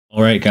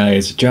Alright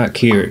guys, Jack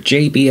here,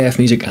 JBF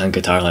Music and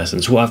Guitar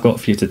Lessons. What I've got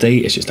for you today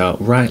is just a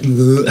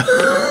reaction.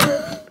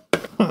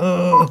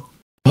 What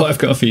I've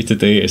got for you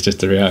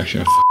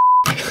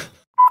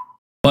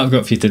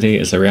today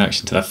is a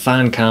reaction to the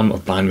fan cam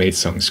of Band Maid's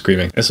song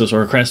Screaming. This was a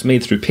request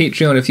made through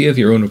Patreon. If you have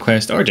your own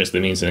request or just the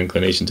means and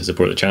inclination to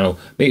support the channel,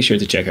 make sure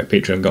to check out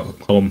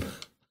patreon.com.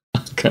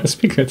 I can't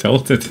speak at all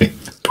today.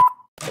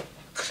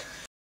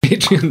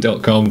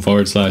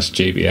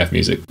 Patreon.com/JBF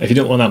Music. If you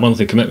don't want that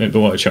monthly commitment but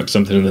want to chuck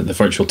something in the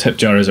virtual tip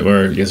jar, as it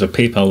were, there's a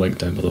PayPal link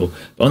down below.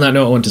 But on that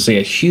note, I want to say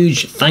a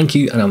huge thank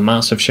you and a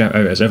massive shout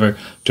out as ever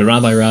to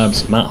Rabbi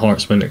Rabs, Matt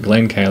Hortzman,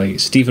 Glenn Kelly,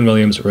 Stephen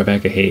Williams,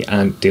 Rebecca Hay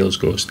and Dale's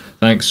Ghost.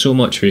 Thanks so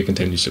much for your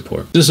continued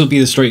support. This will be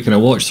the straight kind of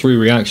watch through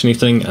reaction-y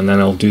thing, and then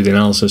I'll do the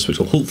analysis, which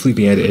will hopefully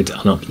be edited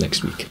and up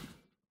next week.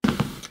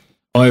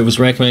 It was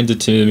recommended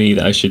to me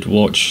that I should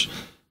watch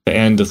the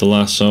end of the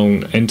last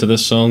song into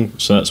this song,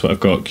 so that's what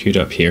I've got queued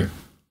up here.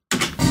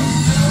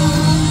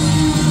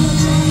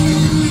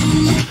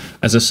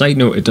 As a side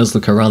note, it does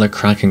look a rather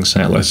cracking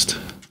set list.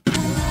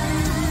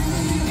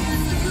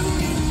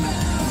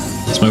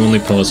 That's my only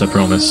pause, I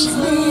promise.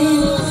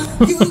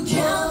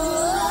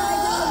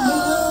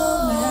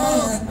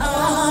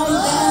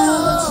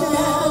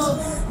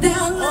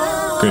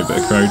 Great bit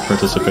of crowd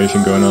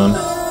participation going on.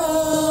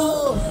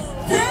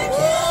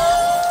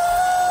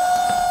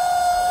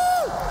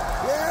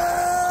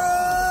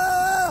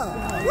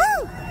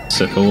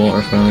 Sip of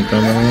water from the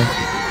camera.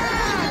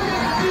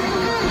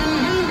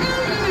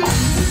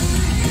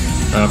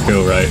 Oh,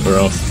 cool, right, we're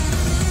off.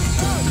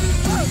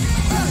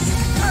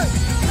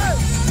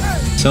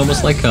 It's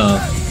almost like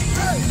a...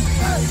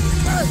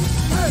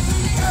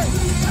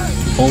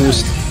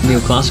 almost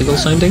neoclassical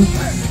sounding.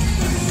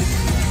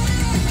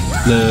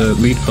 The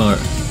lead part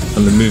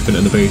and the movement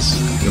in the bass,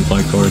 the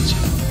implied chords.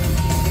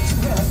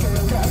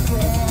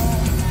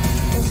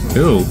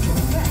 Cool.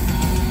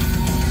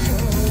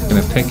 Kind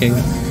of picking.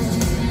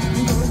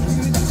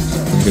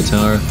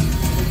 Guitar,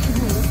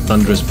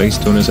 thunderous bass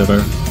tone as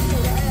ever.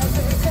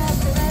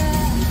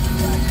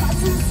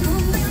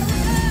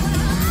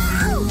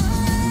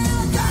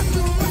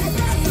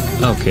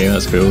 Okay,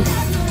 that's cool.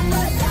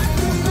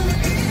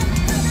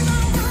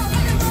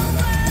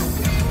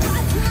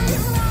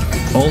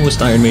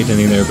 Almost Iron Maiden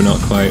in there, but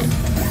not quite.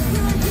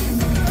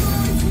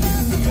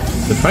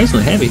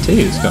 Surprisingly heavy too,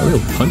 it's got a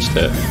real punch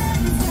to it.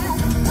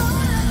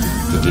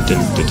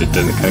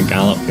 Didn't kind of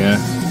gallop, yeah.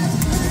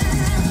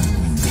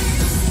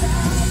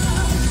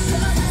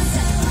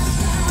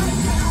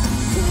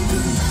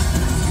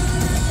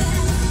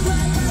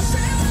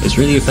 It's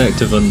really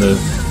effective on the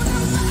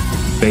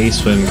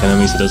bass when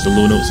Kanami does the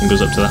low notes and goes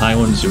up to the high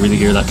ones. You really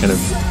hear that kind of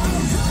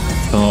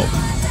pop.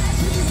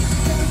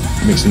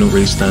 It makes the note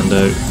really stand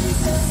out.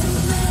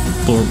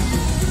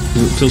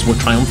 It feels more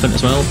triumphant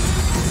as well.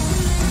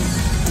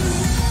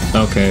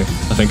 Okay,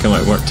 I think I might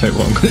have worked out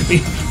what I'm going to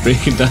be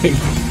breaking down.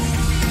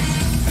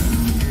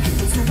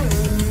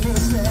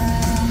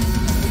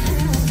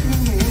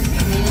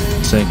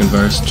 Second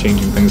verse,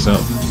 changing things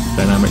up.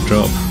 Dynamic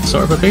drop.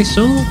 Sort of a bass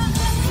solo.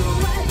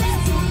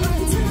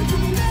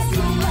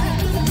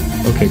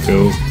 Okay,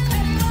 cool.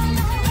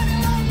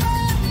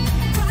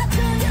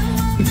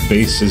 The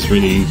bass is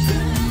really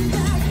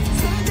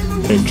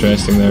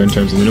interesting there in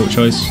terms of the note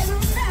choice,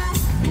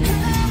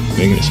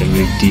 making it sound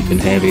really deep and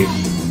heavy.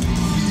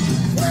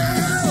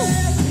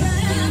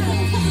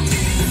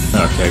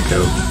 Okay,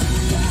 cool.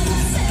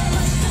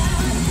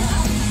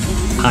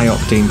 High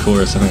octane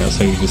chorus, I think that's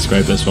how you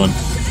describe this one.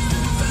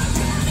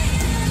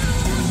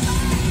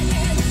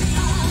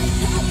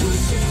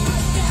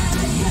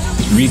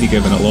 It's really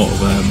giving a lot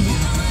of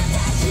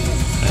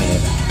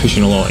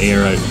pushing a lot of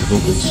air out of the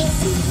vocals.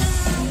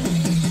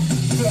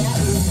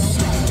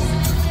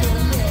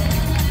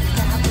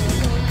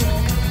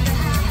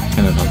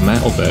 Kind of a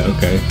metal bit,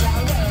 okay.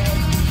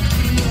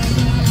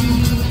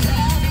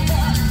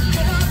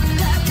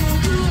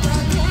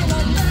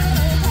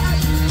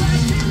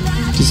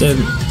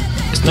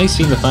 It's nice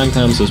seeing the fan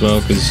cams as well,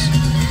 because...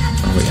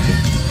 oh wait,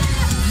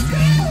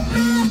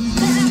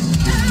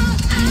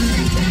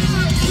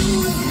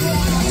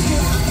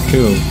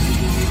 cool.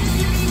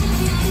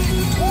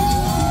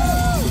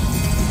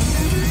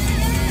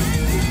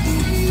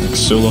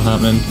 Solo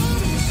happening.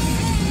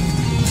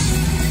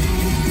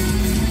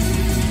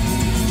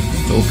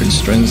 Open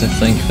strings, I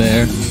think,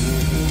 there.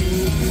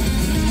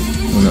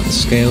 Going up the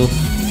scale.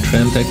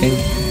 Trem picking.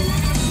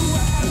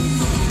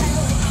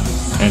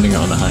 Ending it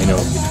on a high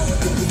note.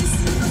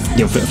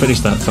 You'll finish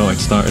that thought I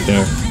started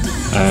there.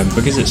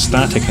 Because it's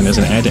static and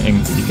isn't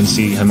editing, you can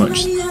see how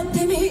much...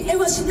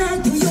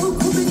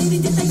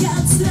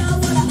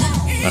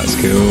 That's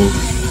cool.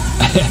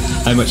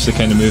 How much they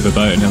kind of move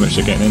about and how much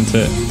they're getting into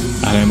it.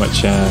 And how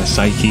much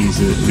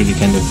Psyche's really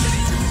kind of,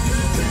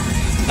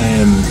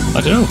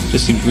 I don't know,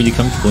 just seemed really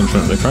comfortable in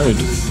front of the crowd.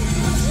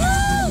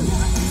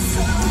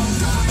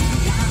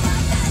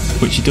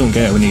 Which you don't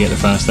get when you get the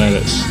fast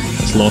edits.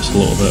 It's lost a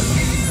little bit.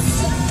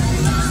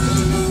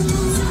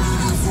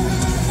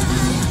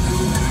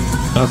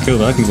 Oh cool,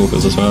 backing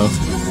vocals as well.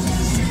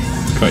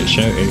 Quite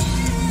shouty.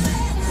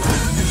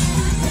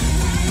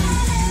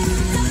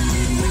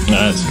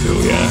 That's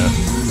cool, yeah.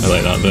 I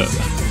like that bit.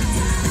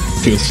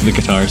 Feels to the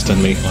guitarist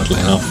in me, oddly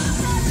enough.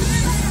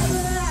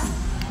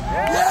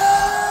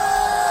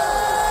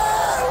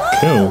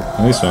 Cool,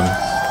 nice one.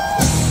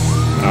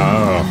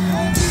 Oh.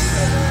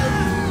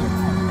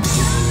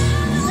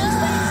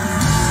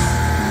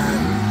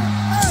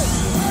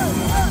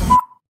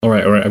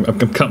 Alright,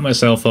 I'm cutting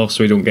myself off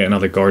so we don't get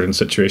another Gordon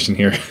situation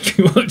here. If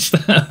you watch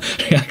that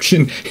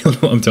reaction, you'll know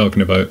what I'm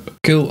talking about.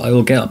 Cool, I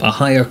will get up a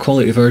higher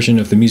quality version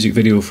of the music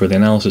video for the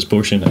analysis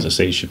portion, as I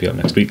say, should be up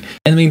next week.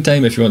 In the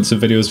meantime, if you want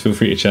some videos, feel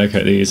free to check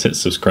out these, hit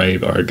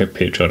subscribe, or give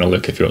Patreon a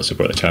look if you want to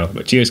support the channel.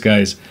 But cheers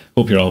guys,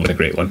 hope you're all having a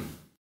great one.